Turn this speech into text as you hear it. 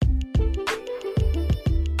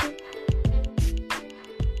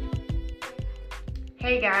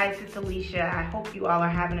Hey guys, it's Alicia. I hope you all are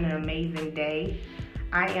having an amazing day.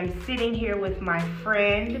 I am sitting here with my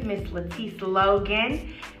friend, Miss Latice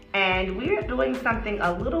Logan, and we're doing something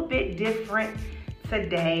a little bit different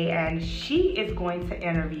today, and she is going to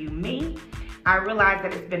interview me. I realized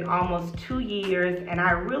that it's been almost 2 years, and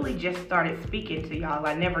I really just started speaking to y'all.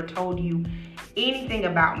 I never told you anything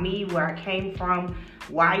about me, where I came from,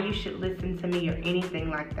 why you should listen to me, or anything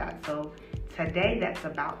like that. So today, that's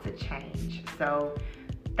about to change. So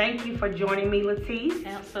thank you for joining me, Latice.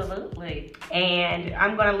 Absolutely. And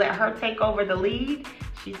I'm going to let her take over the lead.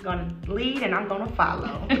 She's going to lead, and I'm going to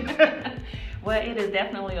follow. Well, it is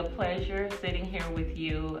definitely a pleasure sitting here with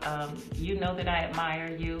you. You know that I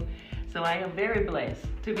admire you, so I am very blessed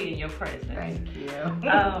to be in your presence. Thank you.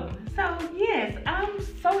 So, yes, I'm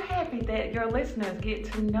so happy that your listeners get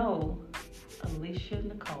to know Alicia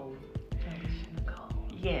Nicole.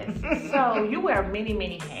 Yes. So you wear many,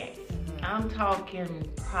 many hats. Mm-hmm. I'm talking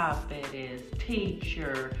prophetess,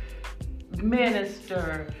 teacher,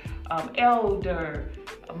 minister, elder,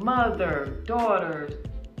 mother, daughter,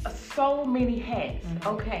 so many hats. Mm-hmm.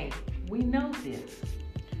 Okay, we know this.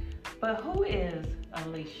 But who is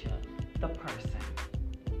Alicia, the person?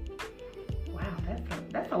 Wow,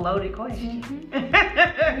 that's a loaded question.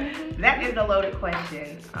 Mm-hmm. That is a loaded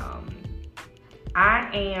question. I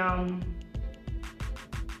am...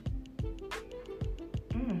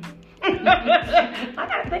 I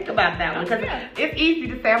gotta think about that one, because it's easy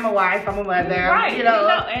to say I'm a wife, I'm a mother, right? You know,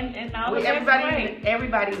 and all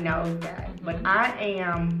everybody knows that. Mm-hmm. But I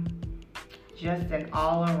am just an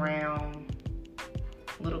all-around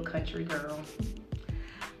little country girl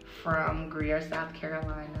from Greer, South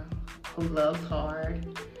Carolina, who loves hard,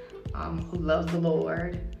 who loves the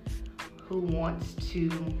Lord, who wants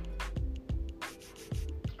to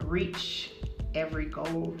reach every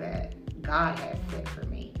goal that God has set for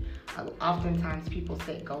me. Oftentimes people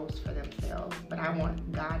set goals for themselves, but I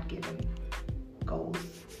want God-given goals,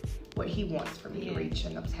 what He wants for me to reach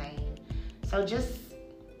and obtain. So just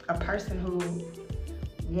a person who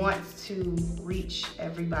wants to reach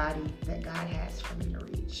everybody that God has for me to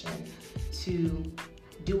reach, and to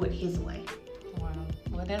do it His way. Wow.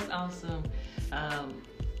 Well, that's awesome.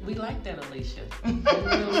 We like that, Alicia. We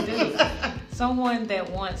really do. Someone that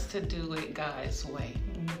wants to do it God's way.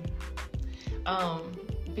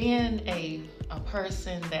 Being a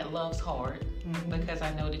person that loves hard, mm-hmm. because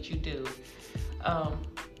I know that you do,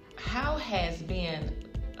 how has being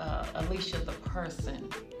Alicia the person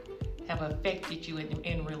have affected you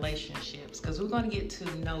in relationships? Because we're going to get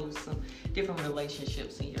to know some different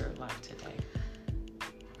relationships in your life today.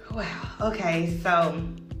 Wow. Okay, so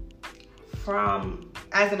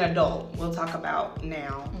as an adult, we'll talk about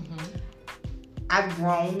now. Mm-hmm. I've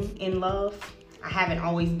grown in love. I haven't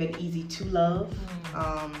always been easy to love. Mm-hmm.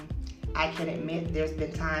 I can admit there's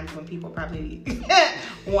been times when people probably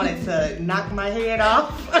wanted to knock my head off.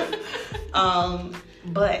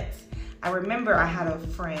 But I remember I had a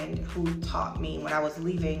friend who taught me when I was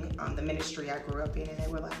leaving the ministry I grew up in, and they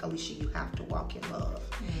were like, Alicia, you have to walk in love.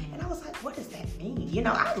 Mm-hmm. And I was like, what does that mean? You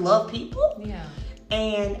know, I love people. Yeah.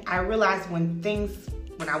 And I realized when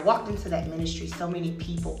I walked into that ministry, so many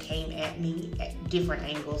people came at me at different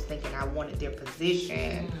angles, thinking I wanted their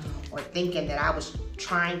position, or thinking that I was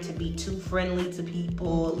trying to be too friendly to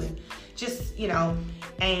people, and just, you know,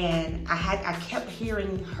 and I kept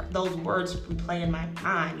hearing those words replay in my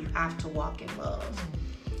mind. You have to walk in love.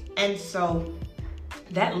 And so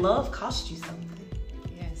that love costs you something.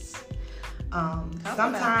 Yes.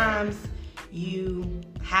 Sometimes you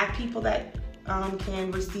have people that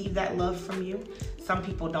can receive that love from you. Some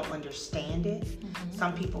people don't understand it. Mm-hmm.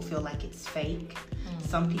 Some people feel like it's fake. Mm-hmm.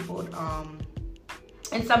 Some people,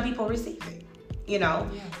 and some people receive it. You know,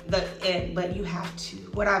 but you have to.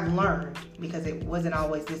 What I've learned, because it wasn't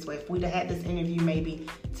always this way. If we'd have had this interview maybe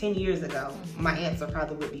 10 years ago, mm-hmm. my answer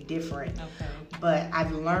probably would be different. Okay. But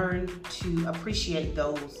I've learned to appreciate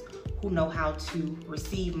those who know how to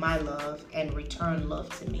receive my love and return love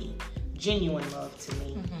to me, genuine love to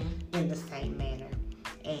me, mm-hmm. in the same manner.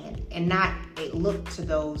 And not look to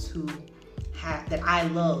those who that I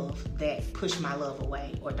love that push my love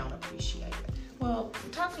away or don't appreciate it. Well,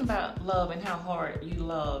 talking about love and how hard you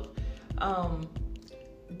love,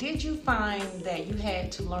 did you find that you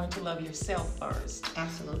had to learn to love yourself first?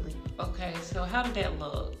 Absolutely. Okay, so how did that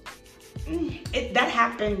look? That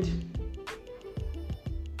happened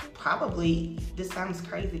probably, this sounds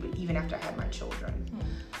crazy, but even after I had my children.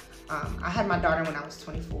 I had my daughter when I was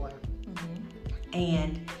 24. Mm-hmm.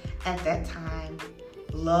 And at that time,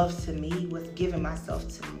 love to me was giving myself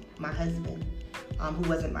to my husband, who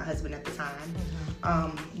wasn't my husband at the time.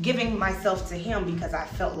 Mm-hmm. Giving myself to him because I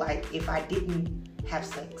felt like if I didn't have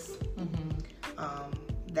sex.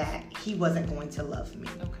 That he wasn't going to love me.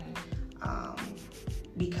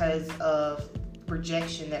 Because of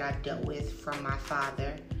rejection that I've dealt with from my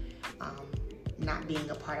father, not being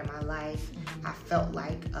a part of my life. I felt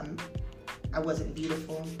like I wasn't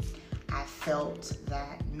beautiful. I felt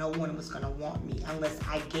that no one was going to want me unless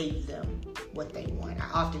I gave them what they want. I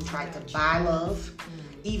often tried to buy love,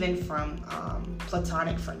 even from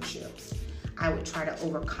platonic friendships. I would try to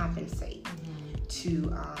overcompensate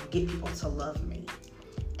to get people to love me.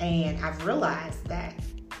 And I've realized that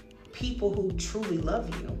people who truly love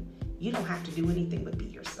you, you don't have to do anything but be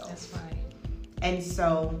yourself. That's right. And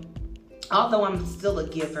so, although I'm still a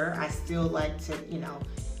giver, I still like to,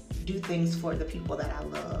 do things for the people that I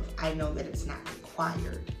love. I know that it's not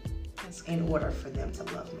required in order for them to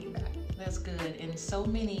love me back. That's good. And so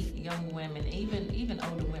many young women, even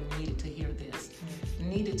older women, needed to hear this.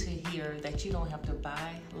 Needed to hear that you don't have to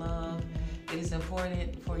buy love. It is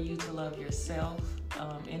important for you to love yourself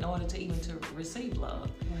in order to even to receive love,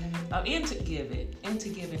 and to give it, and to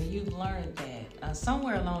give it. And you've learned that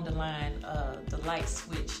somewhere along the line, the light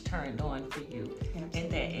switch turned on for you in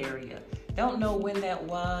that area. Don't know when that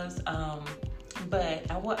was, but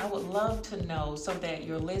I would love to know, so that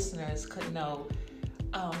your listeners could know,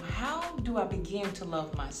 how do I begin to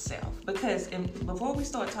love myself? Because before we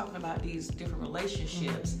start talking about these different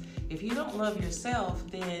relationships, if you don't love yourself,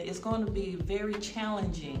 then it's going to be very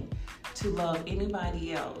challenging to love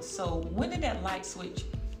anybody else. So when did that light switch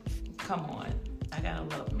come on? I gotta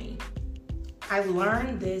love me. I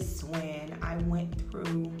learned this when I went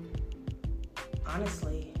through,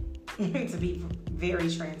 honestly, to be very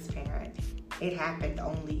transparent, it happened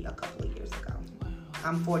only a couple of years ago. Wow.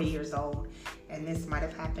 I'm 40 years old, and this might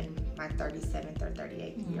have happened my 37th or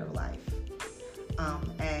 38th year of life.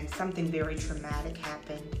 And something very traumatic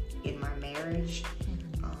happened in my marriage,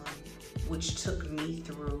 which took me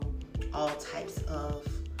through all types of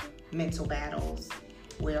mental battles,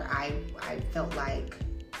 where I felt like,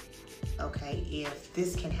 okay, if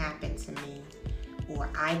this can happen to me, or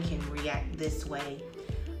I can react this way,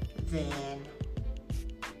 then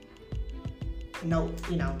no,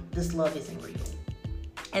 this love isn't real.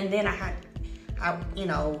 And then I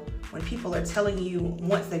when people are telling you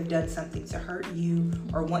once they've done something to hurt you,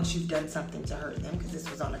 or once you've done something to hurt them, because this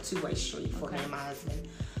was on a two-way street for me and my husband,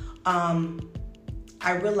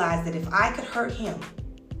 I realized that if I could hurt him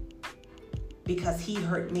because he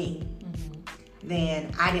hurt me,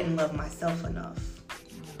 then I didn't love myself enough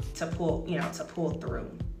to pull through.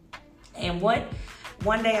 And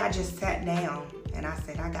one day I just sat down and I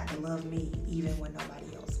said, I got to love me even when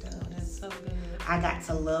nobody else does. That's so good. I got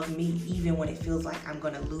to love me even when it feels like I'm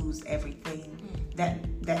going to lose everything that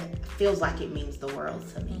feels like it means the world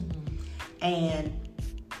to me. And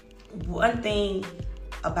one thing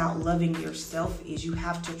about loving yourself is you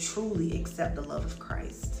have to truly accept the love of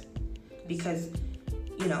Christ, because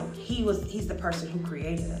he's the person who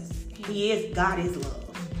created us. God is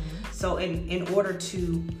love. So in order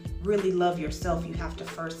to really love yourself, you have to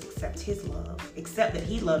first accept his love, accept that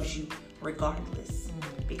he loves you regardless.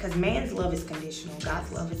 Because man's love is conditional,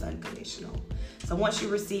 God's love is unconditional. So once you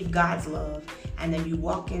receive God's love, and then you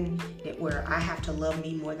walk in it where I have to love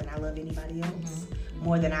me more than I love anybody else,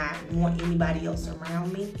 more than I want anybody else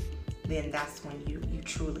around me, then that's when you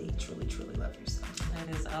truly, truly, truly love yourself.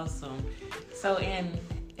 That is awesome. So in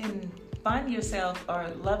finding yourself or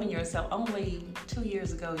loving yourself, only 2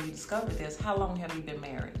 years ago you discovered this. How long have you been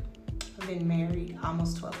married? I've been married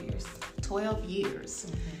almost 12 years. 12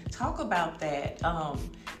 years. Talk about that.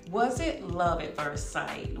 Was it love at first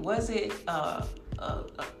sight? Was it a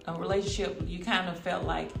relationship you kind of felt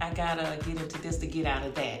like, I gotta get into this to get out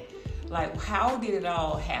of that? Like, how did it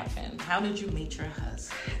all happen? How did you meet your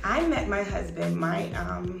husband? I met my husband.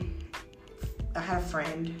 I had a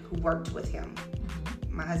friend who worked with him.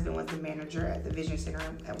 My husband was the manager at the Vision Center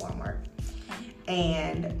at Walmart.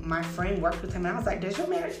 And my friend worked with him, and I was like, does your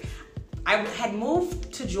marriage... I had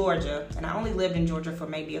moved to Georgia, and I only lived in Georgia for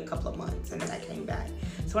maybe a couple of months, and then I came back.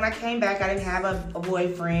 So when I came back, I didn't have a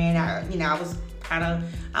boyfriend. I was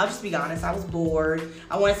I'll just be honest, I was bored.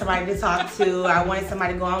 I wanted somebody to talk to. I wanted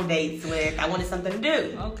somebody to go on dates with. I wanted something to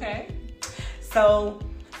do. Okay. So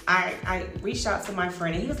I reached out to my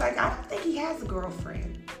friend, and he was like, I don't think he has a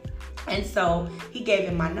girlfriend. And so he gave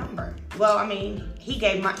him my number. Well, he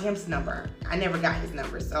gave him's number. I never got his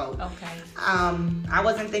number, so okay. I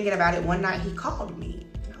wasn't thinking about it. One night he called me,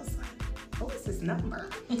 and I was like, "What is his number?"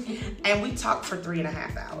 And we talked for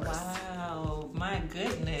 3.5 hours. Wow, my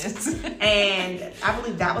goodness! And I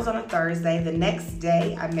believe that was on a Thursday. The next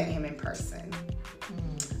day, I met him in person,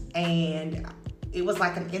 and it was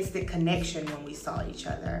like an instant connection when we saw each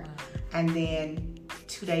other. Wow. And then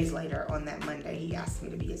 2 days later, on that Monday, he asked me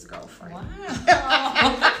to be his girlfriend. Wow.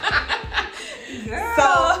 Girl. So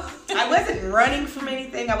I wasn't running from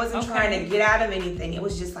anything. I wasn't trying to get out of anything. It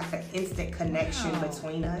was just like an instant connection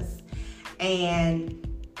between us. And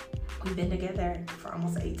we've been together for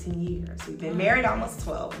almost 18 years. We've been married almost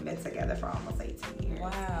 12 and been together for almost 18 years.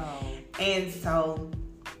 Wow. And so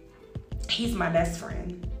he's my best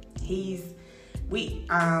friend.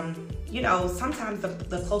 Sometimes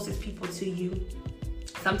the closest people to you,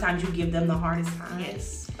 sometimes you give them the hardest time.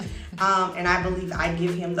 Yes. And I believe I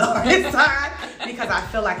give him the hardest time because I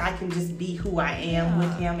feel like I can just be who I am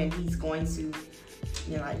with him, and he's going to,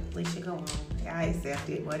 like, Alicia, go on. I accept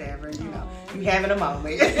it, whatever, you having a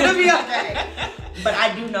moment. It'll be okay. But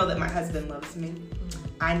I do know that my husband loves me.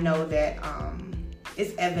 I know that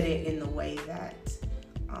it's evident in the way that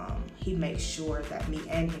he makes sure that me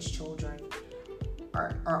and his children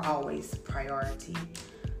are always priority.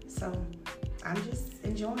 So I'm just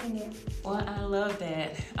enjoying it. Well, I love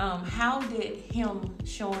that. How did him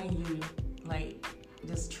showing you like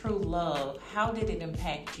this true love, how did it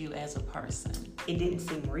impact you as a person? It didn't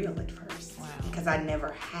seem real at first. Wow. Because I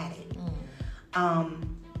never had it.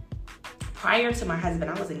 Prior to my husband,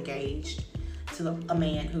 I was engaged to a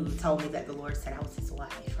man who told me that the Lord said I was his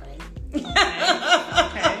wife, right?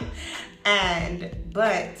 Okay.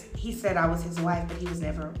 But he said I was his wife, but he was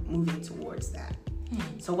never moving towards that.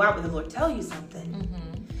 So why would the Lord tell you something?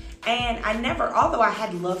 And I never, although I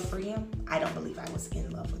had love for him, I don't believe I was in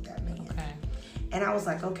love with that man. Okay. And I was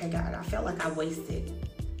like, okay, God, I felt like I wasted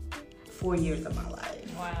 4 years of my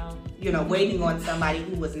life. Wow. Waiting on somebody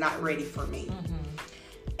who was not ready for me.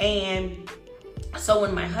 And so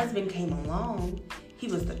when my husband came along, he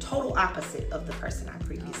was the total opposite of the person I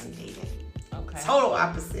previously dated. Okay. Total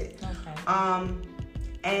opposite. Okay.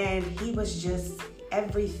 And he was just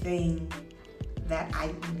everything that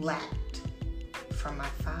I lacked from my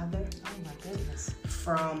father. Oh my goodness.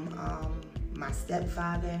 From my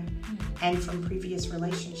stepfather, and from previous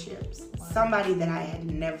relationships. Wow. Somebody that I had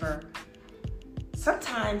never.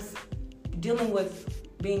 Sometimes dealing with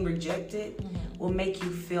being rejected will make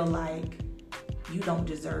you feel like you don't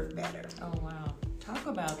deserve better. Oh wow. Talk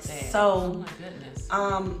about that. So, oh my goodness.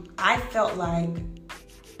 I felt like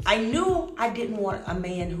I knew I didn't want a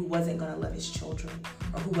man who wasn't going to love his children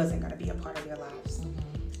or who wasn't going to be a part of their lives.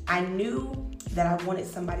 I knew that I wanted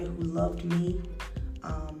somebody who loved me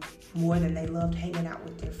more than they loved hanging out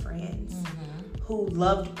with their friends, who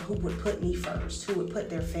would put me first, who would put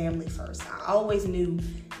their family first. I always knew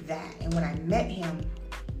that. And when I met him,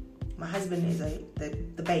 my husband is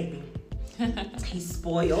the baby. He's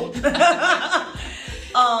spoiled.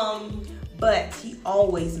 But he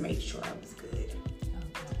always made sure I was good.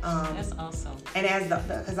 That's awesome. And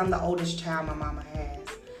because I'm the oldest child my mama has.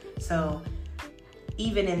 So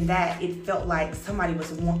even in that, it felt like somebody was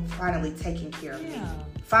finally taking care of me.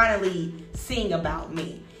 Finally seeing about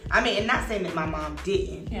me. I mean, and not saying that my mom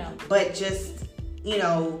didn't. But just,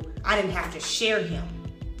 I didn't have to share him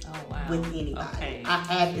with anybody. Okay. I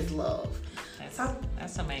had his love.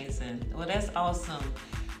 That's amazing. Well, that's awesome.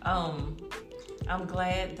 I'm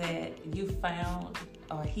glad that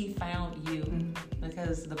he found you,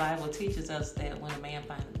 because the Bible teaches us that when a man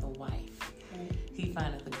findeth a wife, he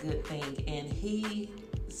findeth a good thing, and he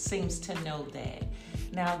seems to know that.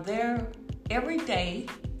 Now, every day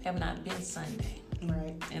have not been Sunday,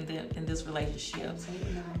 right? In this relationship,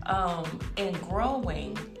 Absolutely not. And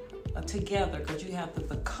growing together, because you have to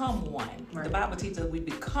become one. Right. The Bible teaches us we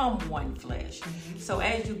become one flesh. So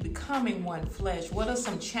as you becoming one flesh, what are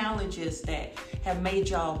some challenges that have made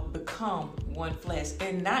y'all become one flesh?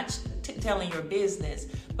 And not telling your business,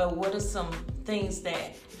 but what are some things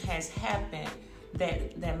that has happened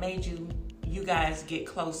that made you guys get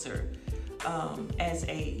closer as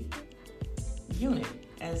a unit,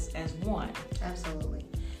 as one? Absolutely.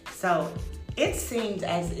 So it seemed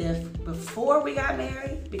as if before we got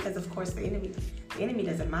married, because of course the enemy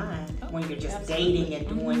doesn't mind when you're just dating and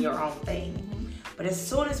doing your own thing. But as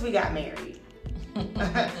soon as we got married,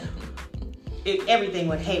 everything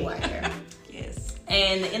went haywire. Yes.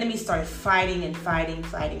 And the enemy started fighting. And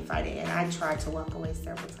I tried to walk away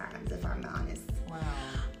several times, if I'm honest. Wow.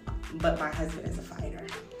 But my husband is a fighter.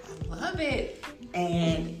 I love it.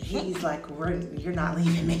 And he's like, you're not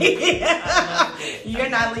leaving me. I love it. You're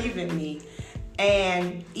not leaving me.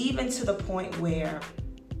 And even to the point where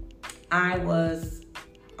I was,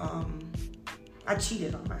 I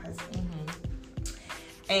cheated on my husband.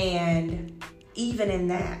 And even in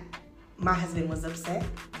that, my husband was upset.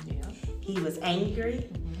 Yeah. He was angry.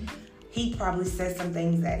 He probably said some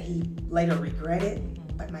things that he later regretted.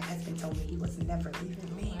 But my husband told me he was never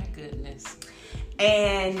leaving me. Oh my goodness.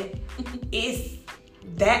 And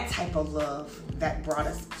that type of love that brought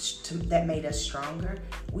us to, that made us stronger.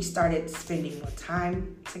 We started spending more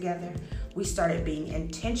time together. We started being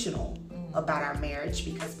intentional about our marriage,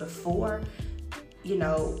 because before, you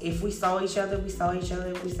know, if we saw each other, we saw each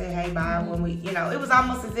other. We say, hey, bye. When we, you know, it was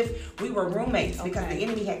almost as if we were roommates, because the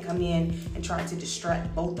enemy had come in and tried to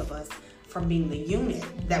distract both of us from being the unit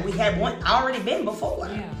that we had already been before.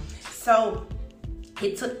 Yeah. So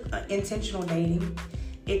it took intentional dating.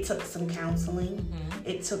 It took some counseling.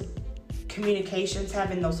 It took communications,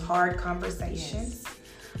 having those hard conversations,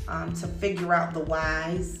 to figure out the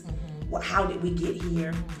whys. How did we get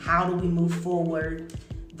here? How do we move forward?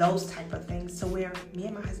 Those type of things. So where me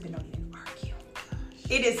and my husband don't even argue.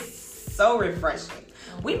 It is so refreshing.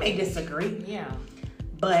 We may disagree. Yeah.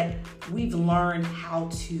 But we've learned how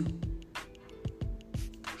to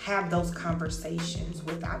have those conversations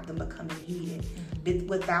without them becoming heated,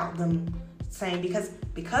 without them saying,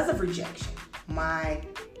 because of rejection, my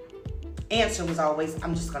answer was always,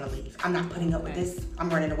 I'm just gonna leave. I'm not putting up with this. I'm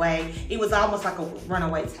running away. It was almost like a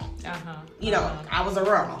runaway tactic. You know, I was a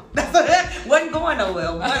runner. Wasn't going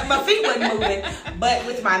nowhere. My feet wasn't moving. But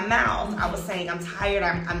with my mouth, I was saying, I'm tired.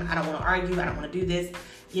 I don't want to argue. I don't want to do this.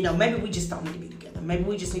 You know, maybe we just don't need to be together. Maybe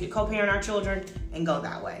we just need to co-parent our children and go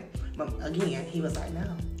that way. But again, he was like,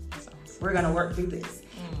 no, we're gonna work through this.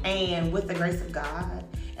 And with the grace of God,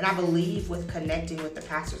 and I believe with connecting with the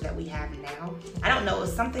pastors that we have now, I don't know, it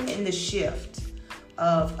was something in the shift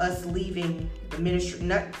of us leaving the ministry,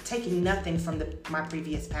 not taking nothing from my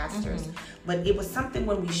previous pastors, but it was something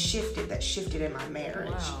when we shifted in my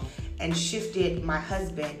marriage, and shifted my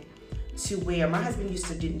husband to where my husband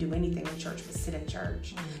didn't do anything in church but sit in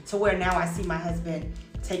church, to where now I see my husband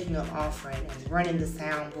taking an offering and running the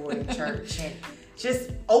soundboard in church and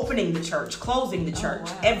just opening the church, closing the church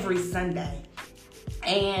every Sunday.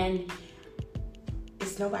 And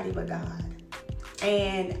it's nobody but God.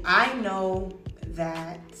 And I know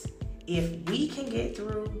that if we can get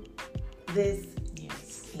through this,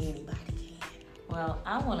 anybody can. Well,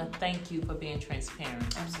 I want to thank you for being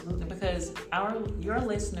transparent. Absolutely. Because your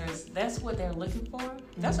listeners, that's what they're looking for.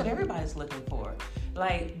 That's what everybody's looking for.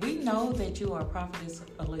 Like, we know that you are Prophetess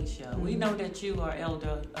Alicia. We know that you are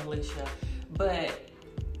Elder Alicia. But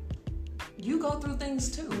you go through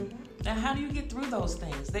things too. Now, how do you get through those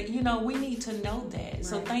things? That, you know, we need to know that. Right.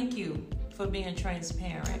 So thank you for being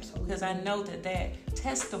transparent. Absolutely. Because I know that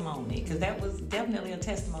testimony, because that was definitely a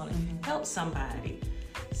testimony, helped somebody.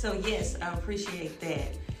 So yes, I appreciate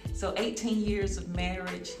that. So 18 years of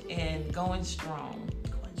marriage and going strong.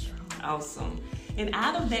 Awesome. And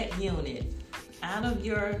out of that unit, out of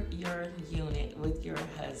your unit with your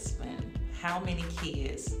husband, how many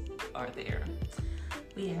kids are there?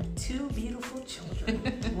 We have 2 beautiful children.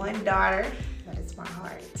 One daughter, that is my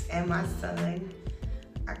heart, and my son.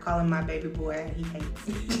 I call him my baby boy, and he hates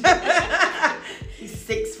it. He's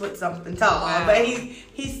 6 foot something tall, but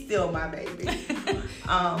he's still my baby.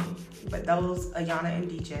 But those, Ayana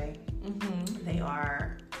and DJ, they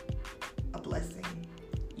are a blessing.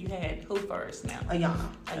 You had who first now? Ayana.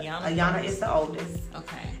 Ayana is the oldest.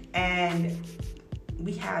 Okay. And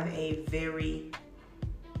we have a very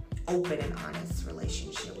open and honest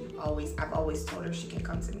relationship. I've always told her she can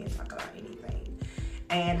come to me and talk about anything.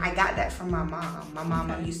 And I got that from my mom. My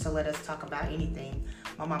mama used to let us talk about anything.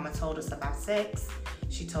 My mama told us about sex.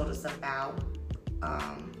 She told us about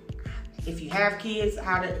if you have kids,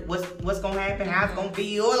 what's gonna happen, how it's gonna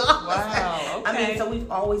feel. Wow. Okay. I mean, so we've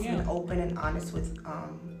always been open and honest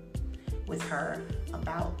with her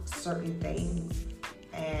about certain things,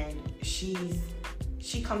 and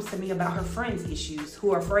she comes to me about her friends' issues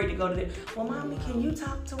who are afraid to go to their, well, mommy, can you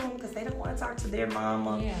talk to them? Because they don't want to talk to their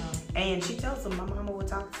mama. Yeah. And she tells them, my mama will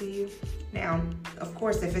talk to you. Now, of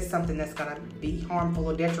course, if it's something that's going to be harmful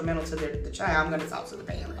or detrimental to the child, I'm going to talk to the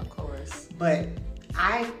parent. Of course. But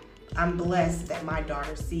I'm blessed that my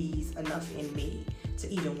daughter sees enough in me to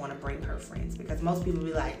even want to bring her friends. Because most people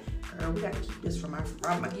be like, girl, we got to keep this from our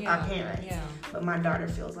parents. Yeah. But my daughter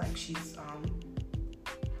feels like she's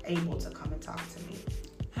able to come and talk to me.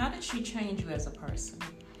 How did she change you as a person?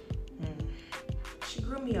 She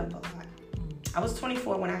grew me up a lot. I was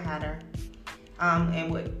 24 when I had her. And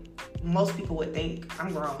what most people would think,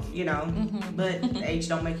 I'm grown, you know, but age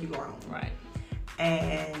don't make you grown. Right.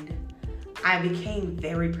 And I became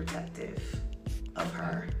very protective of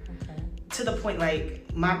her. Okay. To the point, like,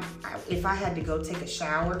 if I had to go take a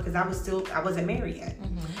shower, because I wasn't married yet.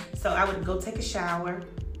 So I would go take a shower,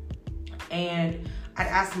 and I'd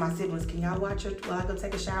ask my siblings, can y'all watch her while I go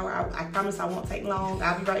take a shower? I promise I won't take long.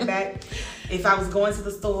 I'll be right back. If I was going to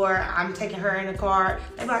the store, I'm taking her in the car.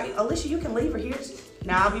 They'd be like, Alicia, you can leave her here.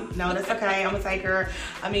 No, that's okay. I'm going to take her.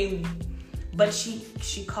 I mean, But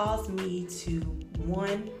she calls me to,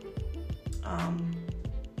 one,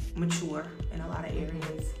 mature in a lot of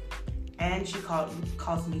areas, and she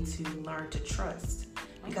calls me to learn to trust.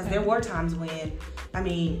 Because there were times when, I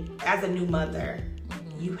mean, as a new mother,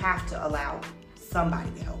 you have to allow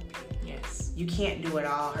somebody to help you. Yes. You can't do it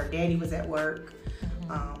all. Her daddy was at work.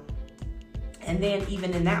 And then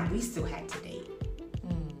even in that, we still had to date.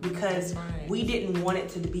 Because we didn't want it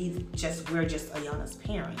to be we're just Ayana's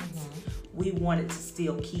parents. We wanted to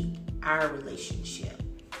still keep our relationship.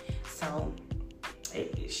 So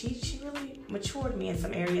she really matured me in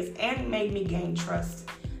some areas and made me gain trust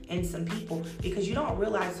in some people, because you don't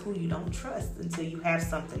realize who you don't trust until you have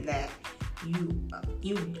something that you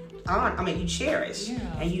cherish,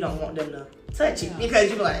 and you don't want them to touch it, because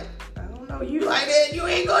you're like, I don't know you like that, you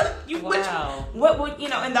ain't gonna, what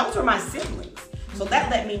and those were my siblings. So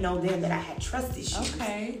that let me know then that I had trust issues,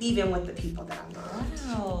 even with the people that I loved.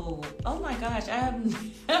 Wow. Oh my gosh, I've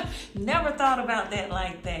never thought about that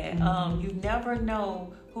like that. You never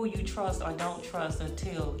know who you trust or don't trust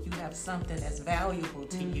until you have something that's valuable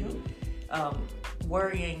to you.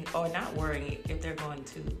 Worrying or not worrying if they're going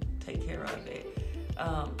to take care of it.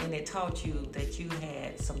 And it taught you that you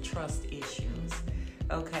had some trust issues.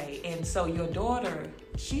 Okay, and so your daughter,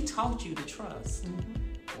 she taught you to trust.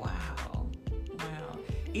 Wow.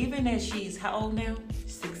 Even as she's how old now?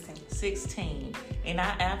 16. And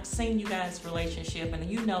I've seen you guys' relationship, and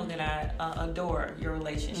you know that I adore your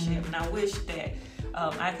relationship. And I wish that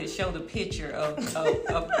I could show the picture of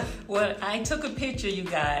well, I took a picture, you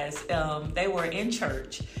guys. They were in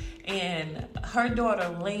church, and her daughter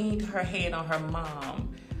leaned her head on her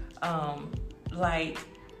mom, like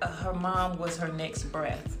her mom was her next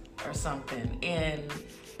breath or something. And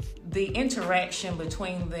the interaction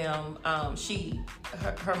between them,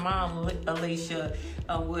 her mom, Alicia,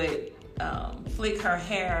 would flick her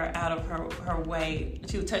hair out of her way.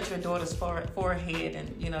 She would touch her daughter's forehead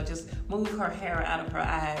and, just move her hair out of her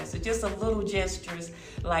eyes. Just a little gestures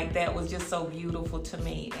like that was just so beautiful to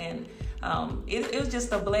me. And it was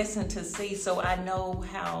just a blessing to see. So I know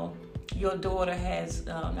how your daughter has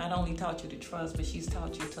not only taught you to trust, but she's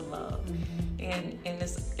taught you to love. And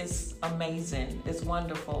it's amazing. It's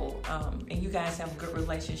wonderful. And you guys have a good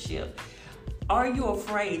relationship. Are you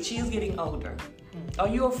afraid? She is getting older. Are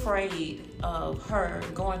you afraid of her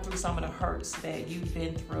going through some of the hurts that you've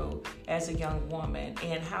been through as a young woman?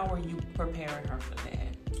 And how are you preparing her for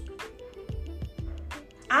that?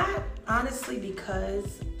 I honestly,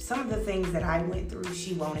 because some of the things that I went through,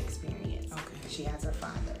 she won't experience. Okay. She has her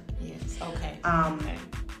father. Yes. Okay.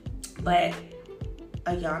 But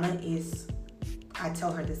Ayana is, I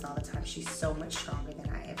tell her this all the time, she's so much stronger than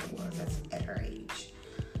I ever was at her age.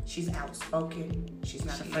 She's outspoken. She's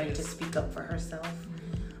not afraid to speak up for herself.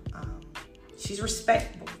 She's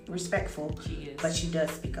respectful, she is. But she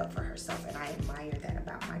does speak up for herself, and I admire that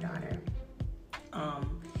about my daughter.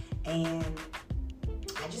 And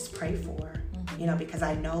I just pray for her, because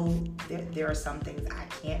I know there are some things I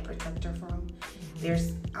can't protect her from.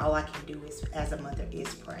 There's all I can do is, as a mother,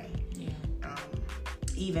 is pray. Yeah.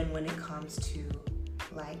 Even when it comes to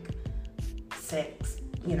like sex,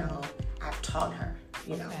 I've taught her,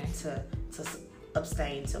 to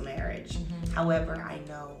abstain till marriage. However, I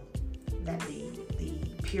know that the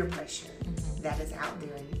peer pressure that is out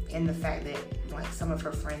there, and the fact that like some of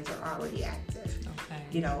her friends are already active,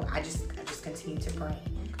 I just continue to pray.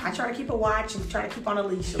 I try to keep a watch and try to keep on a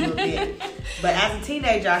leash a little bit. But as a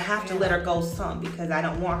teenager, I have to let her go some, because I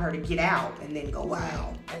don't want her to get out and then go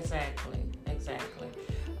wild. Exactly.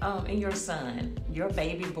 And your son, your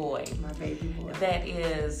baby boy. My baby boy. That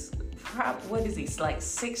is, what is he, like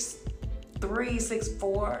 6'3",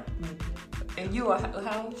 6'4"? And you are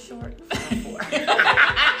how short? 5'4".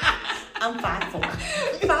 I'm 5'4".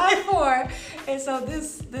 5'4". And so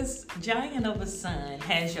this giant of a son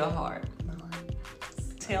has your heart.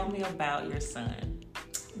 Tell me about your son.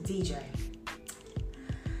 DJ.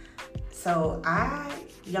 So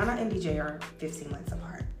Yana and DJ are 15 months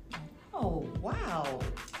apart. Oh, wow.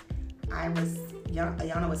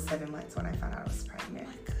 Ayana was 7 months when I found out I was pregnant.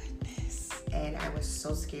 Oh my goodness. And I was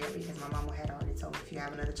so scared because my mama had already told me, if you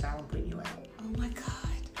have another child, I'm putting you out. Oh my God.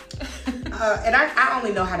 And I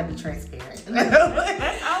only know how to be transparent.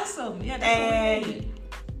 That's awesome. Yeah, that's what we need.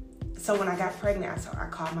 So when I got pregnant, I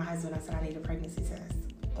called my husband. I said, I need a pregnancy test.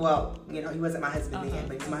 Well, he wasn't my husband then,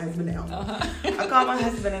 but he's my husband now. I called my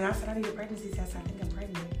husband and I said, I need a pregnancy test. I think I'm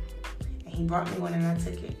pregnant. And he brought me one and I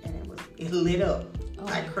took it, and it lit up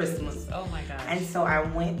like Christmas. Oh my gosh. And so I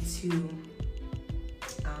went to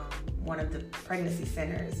one of the pregnancy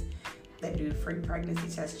centers that do free pregnancy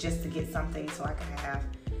tests just to get something so I could have,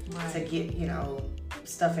 to get,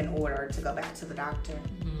 stuff in order to go back to the doctor.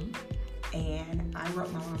 Mm-hmm. And I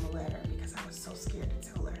wrote my mom a letter because I was so scared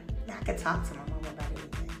to tell her. Now, I could talk to my mom about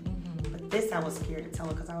anything. Mm-hmm. But this I was scared to tell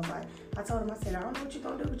her because I was like, I told him, I said, I don't know what you're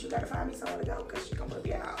going to do, but you got to find me somewhere to go because she's going to put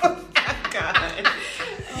me out. God.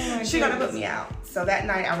 Oh She's going to put me out. So that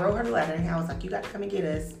night I wrote her a letter and I was like, you got to come and get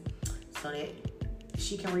us so that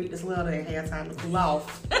she can read this letter and have time to cool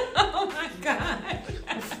off. Oh my God.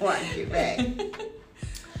 Before I get back.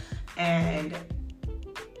 And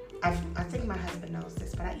I think my husband knows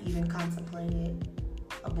this, but I even contemplated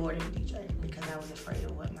aborting DJ because I was afraid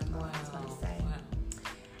of what my mom was going to say. Wow.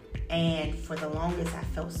 And for the longest, I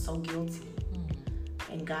felt so guilty.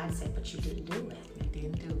 And God said, but you didn't do it. You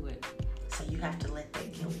didn't do it. So you have to let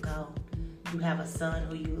that guilt go. You have a son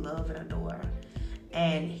who you love and adore.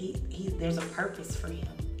 And there's a purpose for him.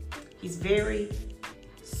 He's very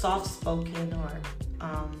soft-spoken or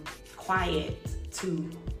quiet to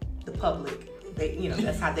the public.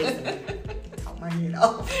 That's how they say it. Talk my head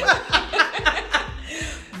off.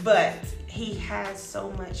 But he has so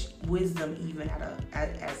much wisdom even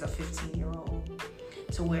as a 15-year-old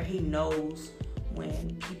to where he knows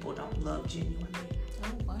when people don't love genuinely.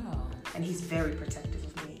 Oh, wow. And he's very protective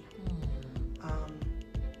of me.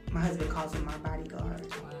 My husband calls him my bodyguard.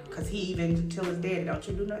 Wow. Because he even till his daddy, don't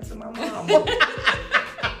you do nothing to my mom.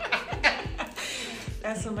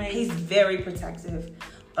 That's amazing. He's very protective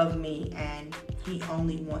of me, and he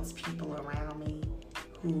only wants people around me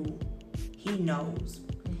who he knows.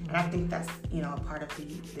 Mm-hmm. And I think that's, a part of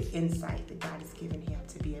the insight that God has given him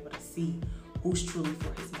to be able to see who's truly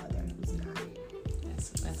for his mother and who's not.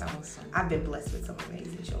 That's awesome. I've been blessed with some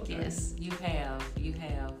amazing children. Yes, you have.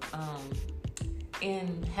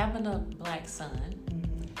 In having a black son,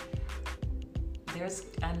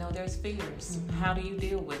 I know there's fears. Mm-hmm. How do you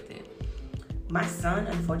deal with it? My son,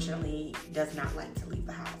 unfortunately, does not like to leave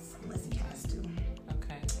the house unless he has to.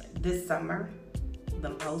 Okay. This summer,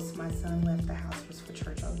 the most my son left the house was for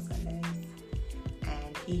church on Sundays,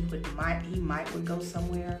 and he might go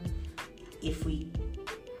somewhere if we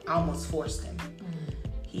almost forced him. Mm-hmm.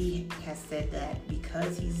 He has said that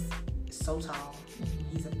because he's so tall,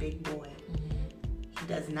 he's a big boy. He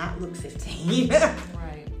does not look 15.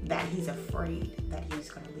 Right. That he's afraid that he's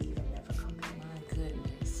going to leave and never come back. My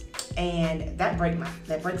goodness. And that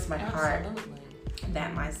breaks my heart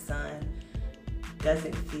that my son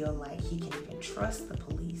doesn't feel like he can even trust the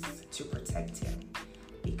police to protect him,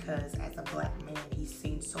 because as a black man, he's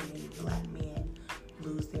seen so many black men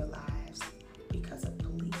lose their lives because of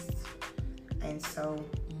police. And so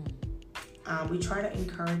we try to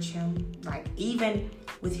encourage him, like even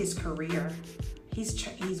with his career, he's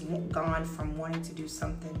gone from wanting to do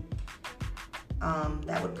something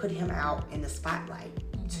that would put him out in the spotlight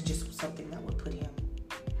to just something that would put him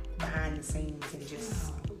behind the scenes and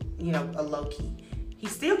just, a low key. He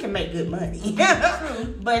still can make good money,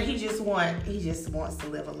 but he just wants to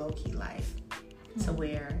live a low key life to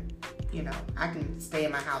where, I can stay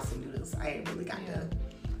in my house and do this. I ain't really got to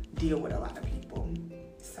deal with a lot of people.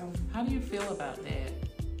 So how do you feel about that?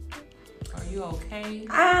 Are you okay?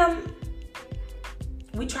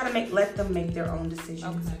 We try to let them make their own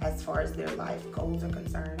decisions as far as their life goals are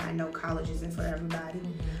concerned. I know college isn't for everybody.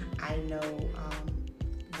 Mm-hmm. I know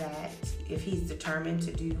that if he's determined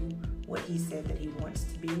to do what he said that he wants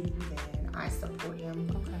to be, then I support him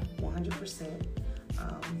 100%.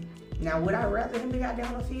 Now, would I rather him be out there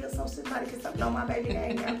on the field so somebody can know my baby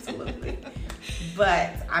name? Absolutely.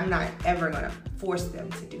 But I'm not ever going to force them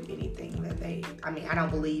to do anything that I don't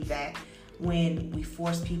believe that when we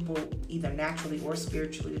force people either naturally or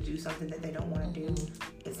spiritually to do something that they don't want to do,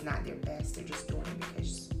 it's not their best. They're just doing it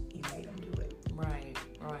because you made them do it. Right.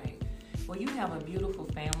 Well, you have a beautiful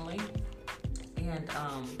family, and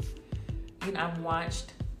I've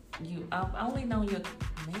watched you. I've only known you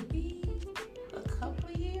maybe a couple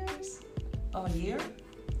of years, or a year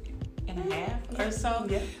and a half or so.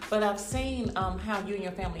 Yeah. But I've seen how you and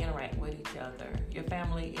your family interact with each other. Your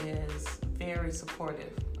family is very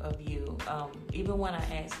supportive of you. Even when I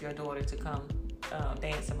asked your daughter to come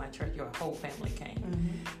dance in my church, your whole family came.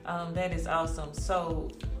 Mm-hmm. That is awesome. So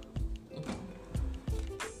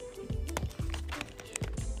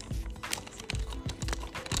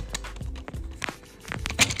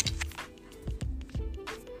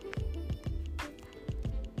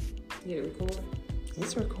did it record?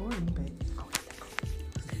 It's recording, but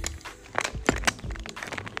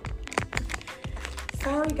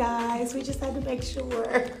sorry guys, we just had to make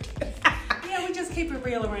sure. Yeah, we just keep it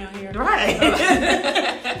real around here. Right.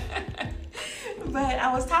 But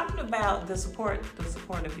I was talking about the support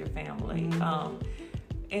of your family. Mm-hmm.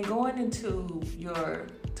 And going into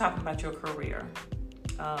talking about your career.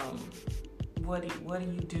 what do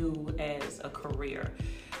you do as a career?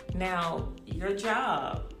 Now, your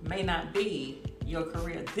job may not be your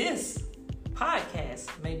career. This podcast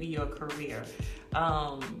may be your career.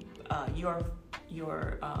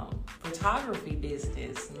 Your photography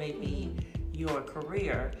business may be your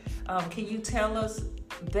career. Can you tell us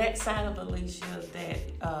that side of Alicia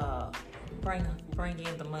that bring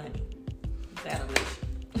in the money? That Alicia.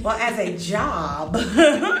 Well, as a job,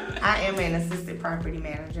 I am an assistant property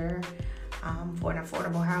manager for an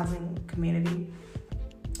affordable housing community.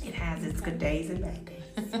 It has its good days and bad days.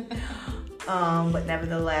 But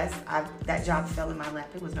nevertheless, that job fell in my lap.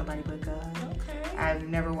 It was nobody but God. Okay. I've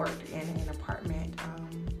never worked in an apartment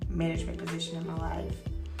management position in my life.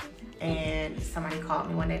 And somebody called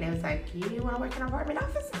me one day and they was like, you want to work in an apartment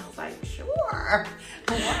office? And I was like, sure.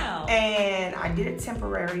 Wow. And I did it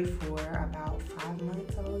temporary for about 5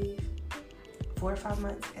 months, I believe. 4 or 5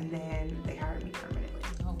 months. And then they hired me permanently.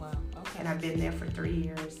 Oh, wow. Okay. And I've been there for 3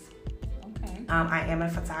 years. Okay. I am a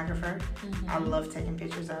photographer. Mm-hmm. I love taking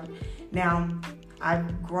pictures of. Now,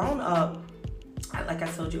 I've grown up, like I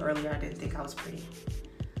told you earlier, I didn't think I was pretty.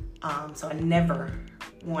 So I never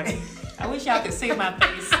wanted. I wish y'all could see my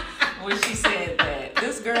face when she said that.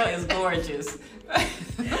 This girl is gorgeous.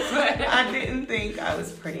 I didn't think I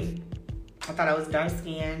was pretty. I thought I was dark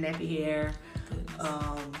skinned, nappy hair.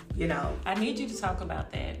 I need you to talk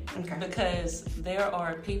about that. Okay. Because there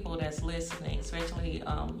are people that's listening, especially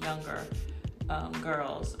younger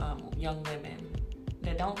girls, young women,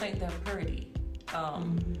 that don't think they're pretty.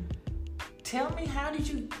 Tell me, how did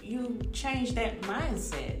you change that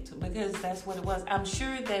mindset? Because that's what it was. I'm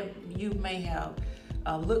sure that you may have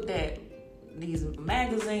looked at these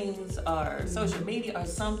magazines or social media or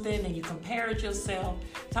something and you compared yourself.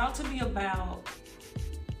 Talk to me about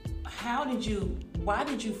why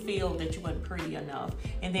did you feel that you weren't pretty enough?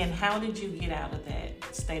 And then how did you get out of that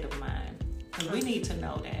state of mind? Because we need to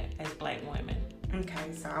know that as Black women.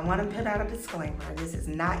 Okay, so I want to put out a disclaimer. This is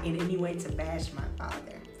not in any way to bash my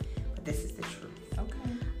father, but this is the truth.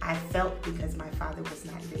 Okay. I felt because my father was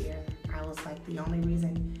not there, I was like, the only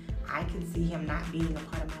reason I can see him not being a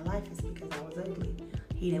part of my life is because I was ugly.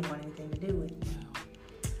 He didn't want anything to do with me.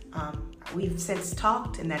 We've since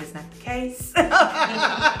talked, and that is not the case. But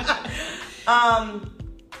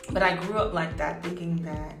I grew up like that, thinking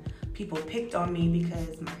that people picked on me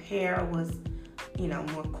because my hair was,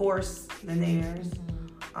 more coarse than theirs.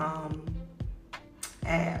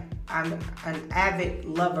 And I'm an avid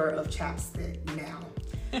lover of chapstick now.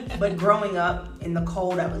 But growing up in the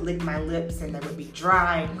cold, I would lick my lips and they would be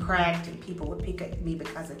dry and cracked, and people would pick at me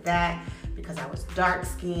because of that, because I was dark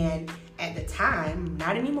skinned at the time,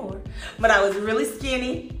 not anymore, but I was really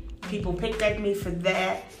skinny. People picked at me for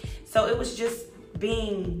that. So it was just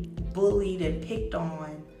being bullied and picked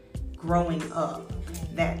on growing up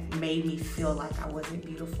that made me feel like I wasn't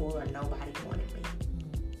beautiful or nobody wanted me.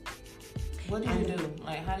 What did you do?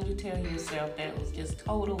 Like, how did you tell yourself that was just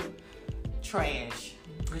total trash?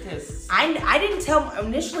 Because I didn't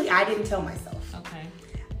tell myself. Okay.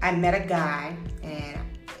 I met a guy, and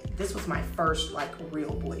this was my first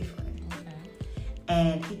real boyfriend. Okay.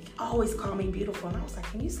 And he always called me beautiful, and I was like,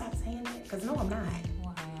 can you stop saying that? Because no, I'm not.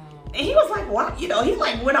 Wow. And he was like, why? He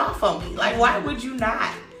went off on me. Like, why would you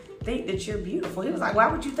not think that you're beautiful? He was like, why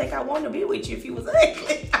would you think I want to be with you if you was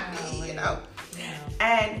ugly? Yeah.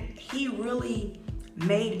 And he really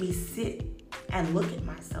made me sit and look at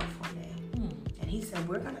myself one day. And he said,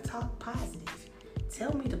 we're going to talk positive.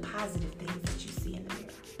 Tell me the positive things that you see in the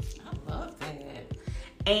mirror. I love that.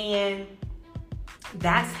 And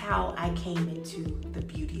that's how I came into the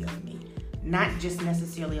beauty of me. Not just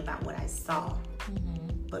necessarily about what I saw,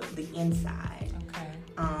 but the inside. Okay.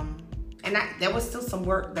 And there was still some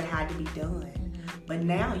work that had to be done. But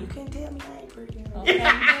now you can't tell me I ain't pretty. Okay,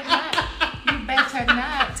 you better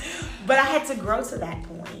not. But I had to grow to that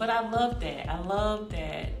point. But I love that.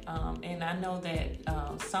 And I know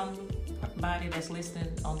that somebody that's listening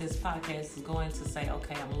on this podcast is going to say,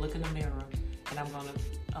 okay, I'm going to look in the mirror and I'm going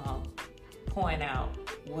to point out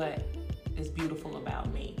what is beautiful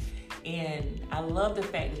about me. And I love the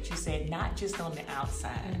fact that you said not just on the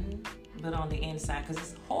outside, but on the inside, because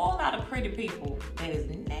there's a whole lot of pretty people that is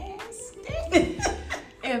nasty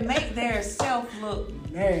and make their self look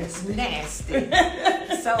nasty.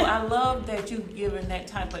 So I love that you've given that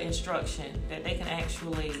type of instruction that they can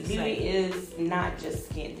actually Beauty say. is not just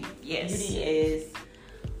skin. Yes. Beauty is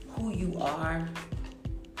who you are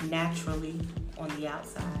naturally on the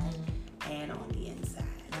outside and on the inside.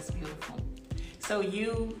 That's beautiful. So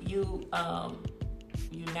you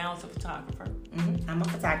now as a photographer. I'm a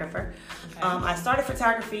photographer. Okay. I started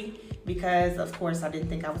photography because, of course, I didn't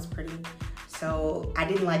think I was pretty. So I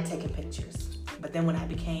didn't like taking pictures. But then when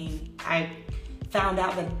I found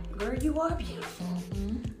out that, girl, you are beautiful.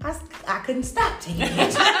 I couldn't stop taking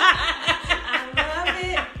pictures. I love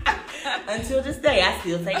it. Until this day, I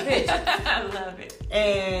still take pictures. I love it.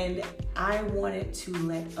 And I wanted to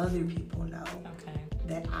let other people know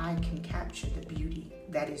that I can capture the beauty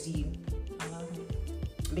that is you. I love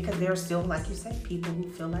it. Because there are still, like you said, people who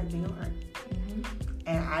feel like they aren't.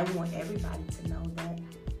 And I want everybody to know that,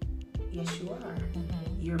 yes, you are.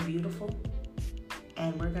 You're beautiful.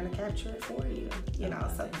 And we're going to capture it for you. You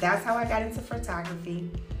know, so that's how I got into photography.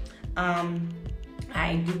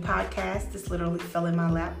 I do podcasts. This literally fell in my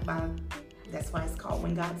lap. That's why it's called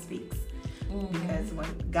When God Speaks. Because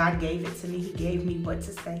when God gave it to me, he gave me what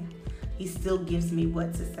to say. He still gives me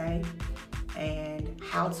what to say and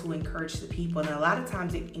how to encourage the people. And a lot of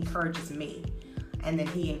times it encourages me. And then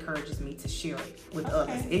he encourages me to share it with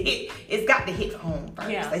others. It's got to hit home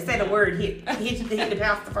first. Yeah. They say the word hit the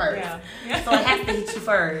pastor first. Yeah. So it has to hit you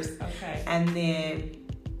first. Okay. And then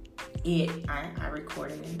I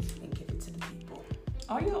record it and give it to the people.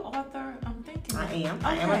 Are you an author? I'm thinking. I am. Okay.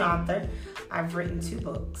 I am an author. I've written 2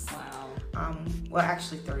 books. Wow. Well,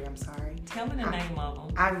 actually 3. I'm sorry. Tell me the name of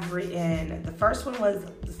them. I've written. The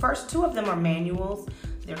first 2 of them are manuals.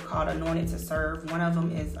 They're called Anointed to Serve. One of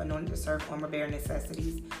them is Anointed to Serve Armor Bearer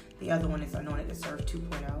Necessities. The other one is Anointed to Serve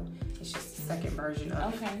 2.0. It's just the second version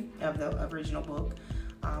of the original book,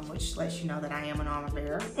 which lets you know that I am an armor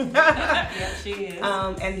bearer. Yeah, she is.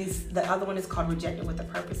 And the other one is called Rejected with a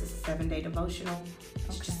Purpose. It's a 7-day devotional.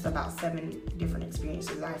 It's just about 7 different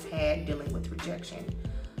experiences I've had dealing with rejection.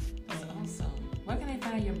 That's awesome. Where can they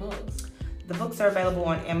find your books? The books are available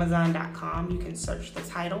on Amazon.com. You can search the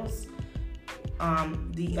titles.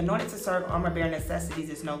 The Anointed to Serve Armor Bearer Necessities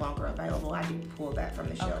is no longer available. I did pull that from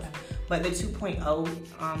the shelf. But the 2.0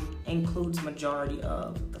 includes majority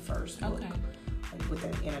of the first book,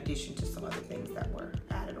 in addition to some other things that were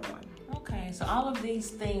added on. Okay, so all of these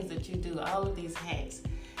things that you do, all of these hats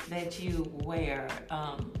that you wear,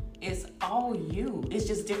 it's all you. It's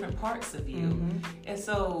just different parts of you. And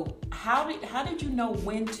so how did you know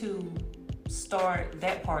when to start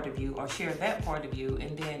that part of you or share that part of you,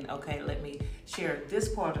 and then let me share this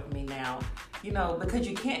part of me now, because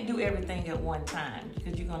you can't do everything at one time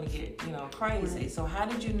because you're going to get crazy. So how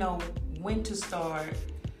did you know when to start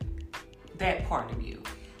that part of you?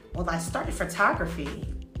 Well, I started photography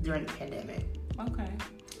during the pandemic.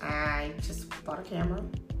 I just bought a camera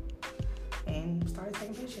and started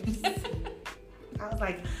taking pictures. I was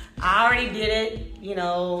like, I already did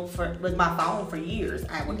it, with my phone for years.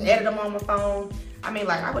 I would edit them on my phone. I mean,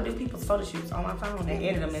 I would do people's photo shoots on my phone and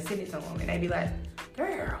edit them and send it to them. And they'd be like,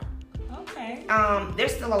 girl. Okay.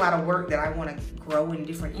 There's still a lot of work that I want to grow in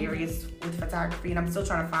different areas with photography. And I'm still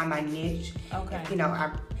trying to find my niche. Okay.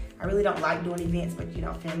 I really don't like doing events, but,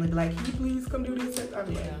 family be like, can you please come do this?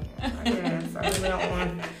 I'm like, yes, I really don't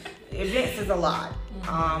want. Events is a lot.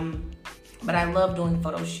 But I love doing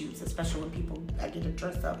photo shoots, especially when people, I get to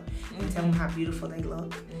dress up and tell them how beautiful they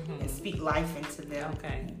look and speak life into them.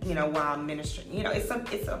 While I'm ministering.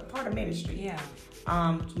 It's a part of ministry. Yeah.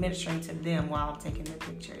 Ministering to them while I'm taking their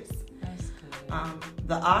pictures. That's good.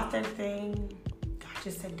 The author thing, God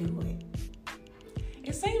just said, do it.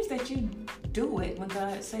 It seems that you do it when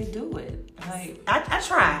God say do it. I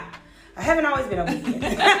try. I haven't always been obedient.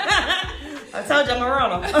 I told you I'm a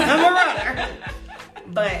runner.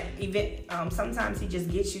 But sometimes he just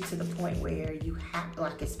gets you to the point where you have,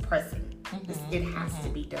 it's pressing. It has to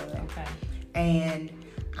be done. Okay. And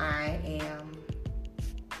I am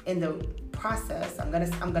in the process. I'm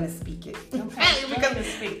gonna speak it. Okay. Because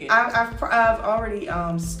speak it. I've already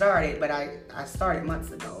started, but I started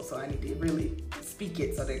months ago, so I need to really speak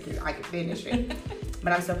it so that I can finish it.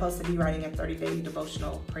 But I'm supposed to be writing a 30-day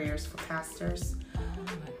devotional prayers for pastors.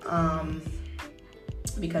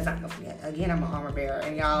 Because I'm an armor bearer,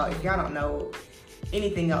 and if y'all don't know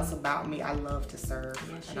anything else about me, I love to serve,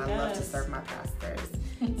 love to serve my pastors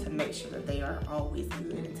to make sure that they are always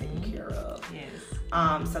good and taken care of.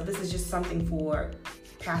 Yes. So this is just something for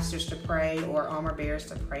pastors to pray or armor bearers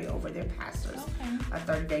to pray over their pastors. Okay. A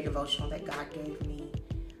 30-day devotional that God gave me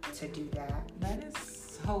to do that. That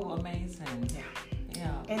is so amazing.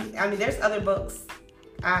 Yeah. And there's other books.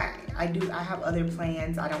 I have other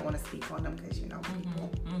plans. I don't want to speak on them because people.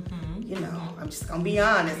 I'm just gonna be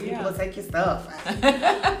honest. People will take your stuff.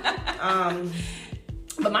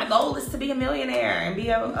 But my goal is to be a millionaire and be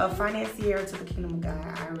a financier to the kingdom of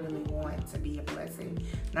God. I really want to be a blessing,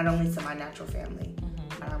 not only to my natural family,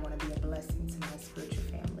 but I want to be a blessing to my spiritual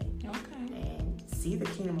family. Okay. And see the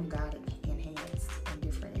kingdom of God enhanced in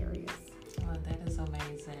different areas. Oh, that is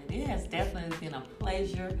amazing. It has definitely been a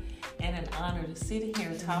pleasure and an honor to sit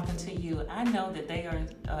here talking to you. I know that they are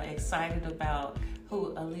excited about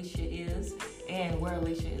who Alicia is and where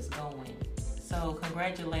Alicia is going. So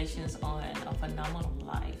congratulations on a phenomenal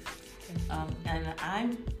life. And I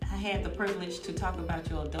had the privilege to talk about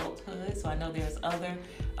your adulthood, so I know there's other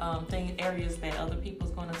areas that other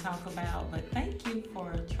people's going to talk about. But thank you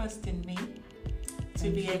for trusting me to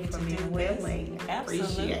be able to do willing. this.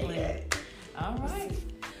 Absolutely. Appreciate it. All right.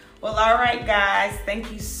 Well, all right, guys. Thank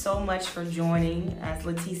you so much for joining. As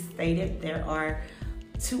Latice stated, there are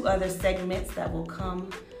 2 other segments that will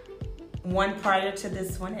come, one prior to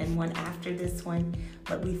this one and one after this one.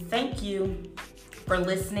 But we thank you for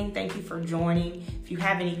listening. Thank you for joining. If you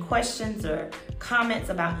have any questions or comments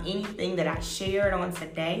about anything that I shared on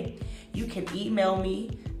today, you can email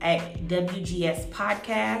me at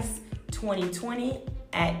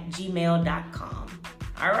wgspodcast2020@gmail.com.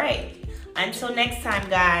 All right. Until next time,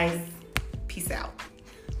 guys. Peace out.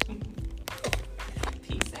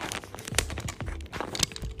 Peace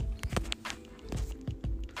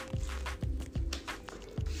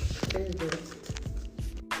out.